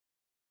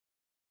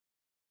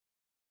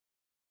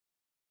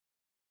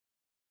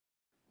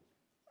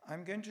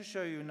I'm going to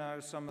show you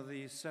now some of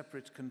the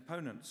separate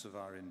components of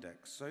our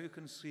index, so you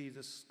can see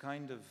this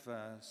kind of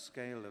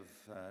scale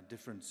of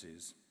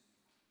differences.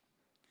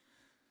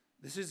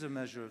 This is a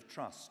measure of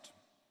trust.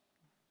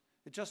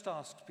 It just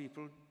asks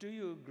people, do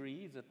you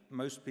agree that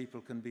most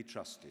people can be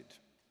trusted?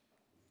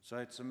 So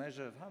it's a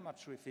measure of how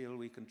much we feel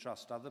we can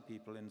trust other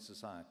people in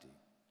society.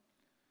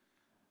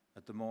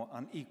 At the more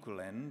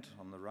unequal end,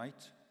 on the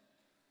right,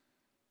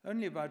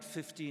 only about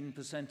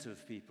 15%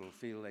 of people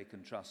feel they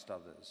can trust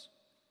others.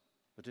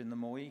 But in the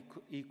more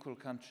equal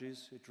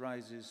countries, it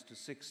rises to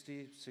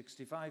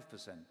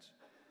 60–65%.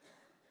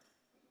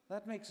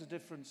 That makes a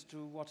difference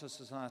to what a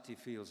society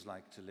feels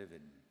like to live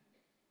in,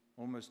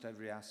 almost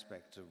every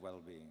aspect of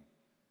well-being.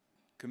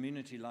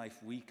 Community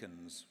life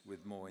weakens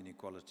with more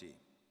inequality.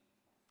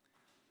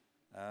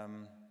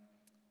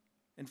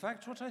 In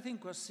fact, what I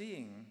think we're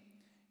seeing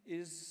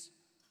is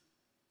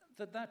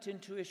that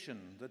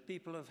intuition that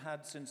people have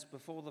had since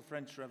before the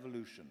French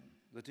Revolution,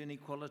 that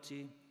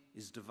inequality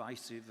is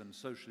divisive and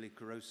socially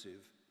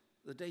corrosive,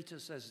 the data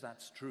says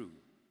that's true.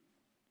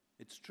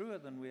 It's truer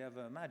than we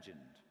ever imagined.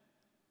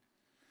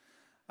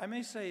 I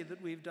may say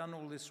that we've done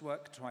all this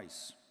work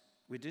twice.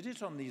 We did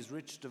it on these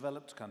rich,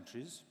 developed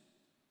countries,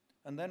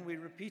 and then we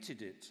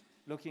repeated it,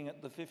 looking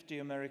at the 50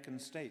 American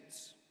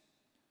states,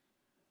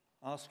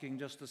 asking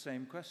just the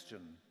same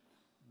question.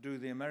 Do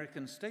the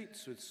American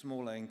states with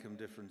smaller income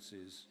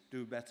differences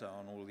do better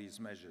on all these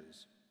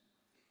measures?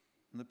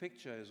 And the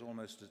picture is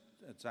almost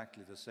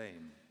exactly the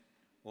same.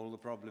 All the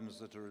problems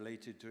that are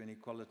related to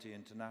inequality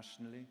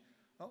internationally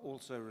are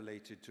also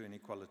related to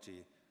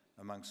inequality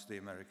amongst the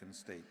American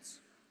states.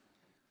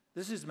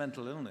 This is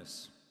mental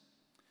illness.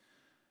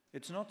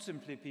 It's not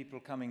simply people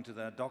coming to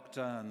their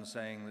doctor and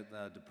saying that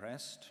they're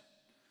depressed.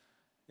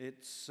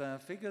 It's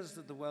figures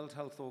that the World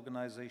Health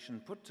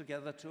Organization put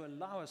together to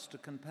allow us to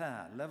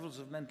compare levels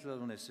of mental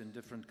illness in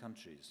different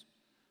countries.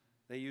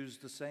 They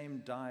used the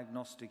same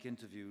diagnostic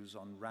interviews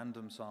on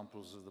random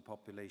samples of the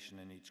population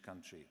in each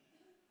country.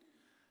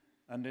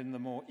 And in the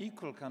more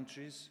equal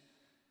countries,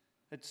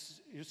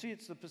 you see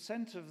it's the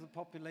percent of the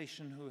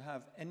population who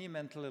have any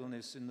mental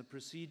illness in the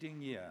preceding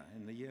year,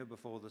 in the year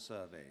before the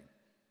survey.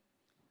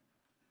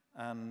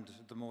 And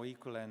at the more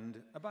equal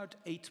end, about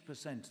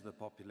 8% of the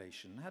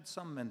population had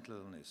some mental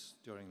illness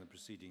during the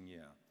preceding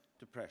year,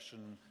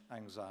 depression,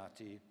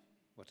 anxiety,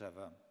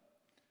 whatever.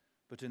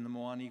 But in the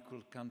more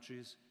unequal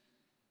countries,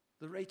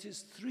 the rate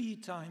is 3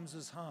 times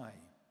as high.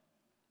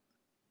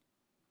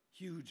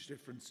 Huge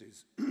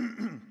differences.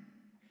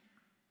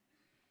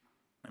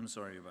 I'm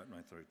sorry about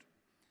my throat.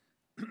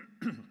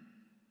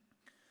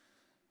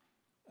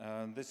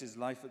 This is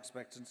life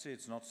expectancy.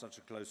 It's not such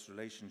a close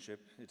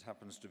relationship. It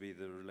happens to be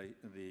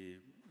the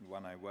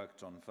one I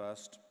worked on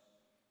first.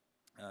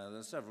 There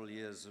are several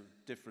years of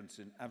difference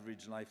in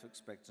average life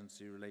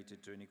expectancy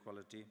related to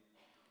inequality.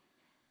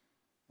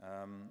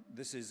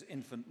 This is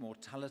infant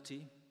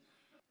mortality.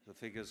 The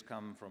figures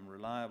come from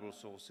reliable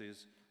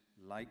sources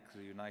like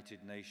the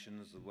United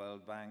Nations, the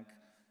World Bank,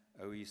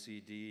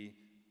 OECD,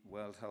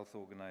 World Health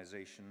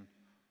Organization,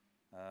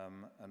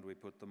 and we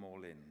put them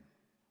all in.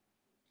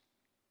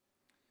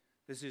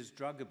 This is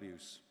drug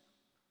abuse.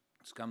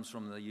 This comes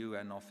from the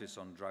UN Office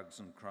on Drugs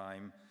and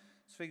Crime.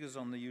 It's figures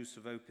on the use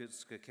of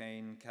opiates,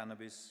 cocaine,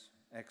 cannabis,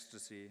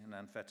 ecstasy, and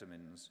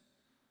amphetamines.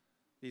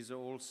 These are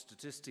all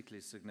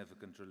statistically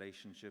significant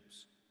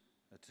relationships,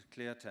 a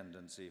clear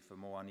tendency for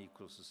more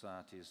unequal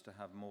societies to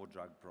have more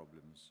drug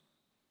problems.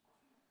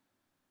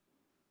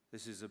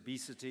 This is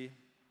obesity.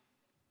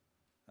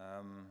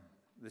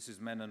 This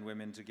is men and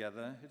women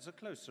together. It's a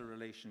closer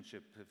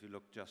relationship if you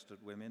look just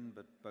at women,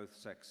 but both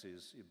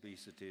sexes,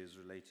 obesity is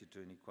related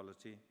to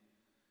inequality.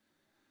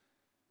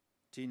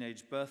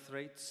 Teenage birth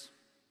rates.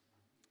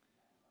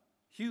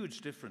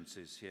 Huge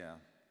differences here.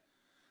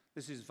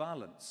 This is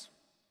violence.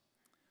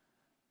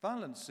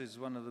 Violence is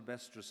one of the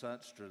best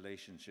researched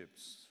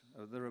relationships.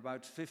 There are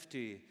about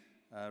 50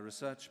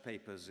 research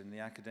papers in the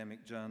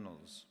academic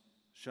journals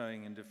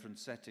showing in different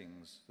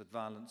settings that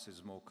violence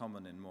is more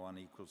common in more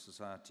unequal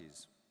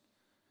societies.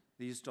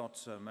 These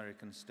dots are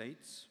American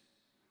states,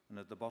 and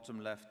at the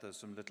bottom left there's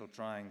some little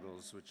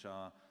triangles which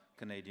are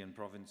Canadian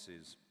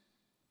provinces.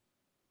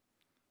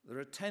 There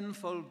are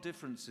 10-fold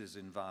differences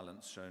in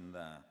violence shown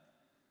there.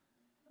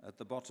 At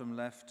the bottom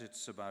left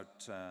it's there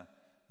are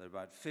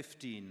about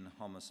 15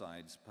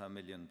 homicides per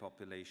million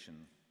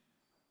population,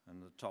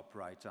 and the top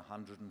right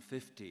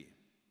 150.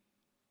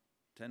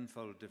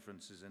 10-fold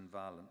differences in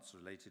violence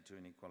related to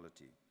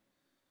inequality.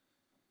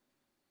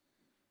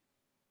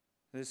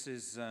 This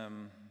is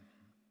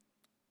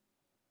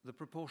the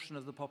proportion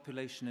of the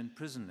population in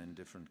prison in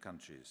different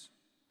countries.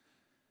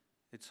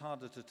 It's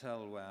harder to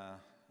tell where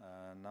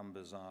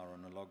numbers are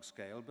on a log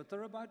scale, but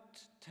there are about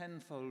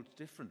 10-fold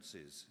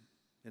differences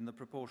in the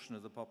proportion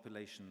of the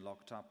population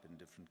locked up in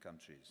different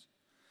countries.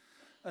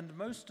 And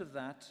most of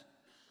that,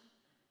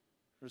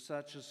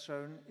 research has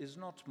shown, is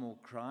not more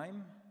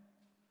crime,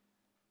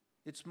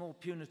 it's more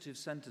punitive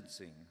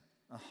sentencing,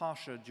 a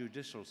harsher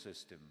judicial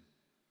system.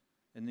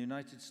 In the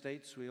United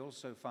States, we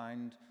also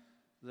find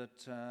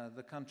that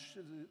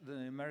the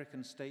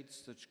American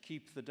states that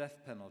keep the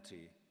death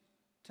penalty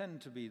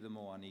tend to be the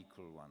more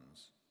unequal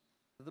ones.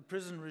 The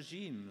prison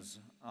regimes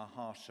are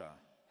harsher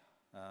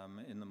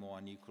in the more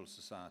unequal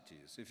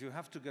societies. If you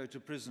have to go to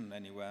prison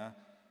anywhere,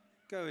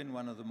 go in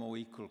one of the more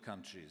equal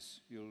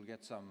countries. You'll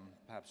get some,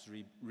 perhaps,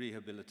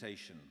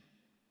 rehabilitation.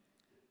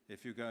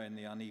 If you go in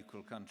the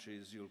unequal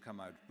countries, you'll come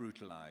out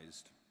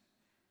brutalized.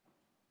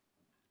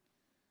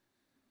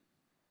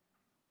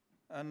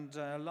 And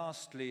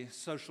lastly,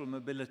 social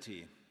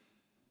mobility.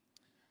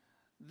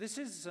 This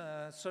is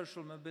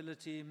social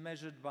mobility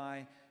measured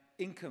by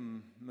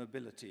income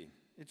mobility.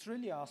 It's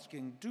really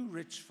asking, do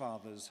rich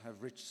fathers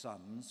have rich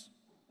sons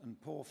and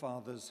poor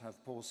fathers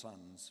have poor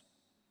sons?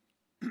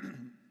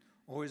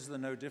 Or is there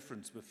no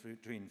difference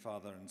between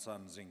father and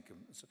son's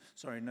incomes?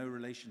 Sorry, no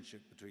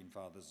relationship between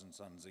fathers and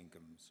sons'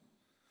 incomes.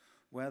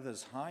 Where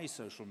there's high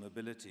social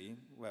mobility,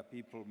 where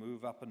people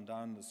move up and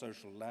down the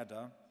social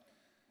ladder,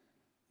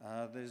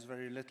 there's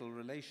very little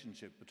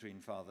relationship between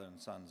father and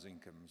son's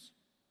incomes.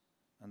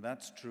 And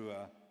that's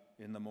truer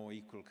in the more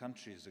equal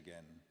countries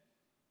again.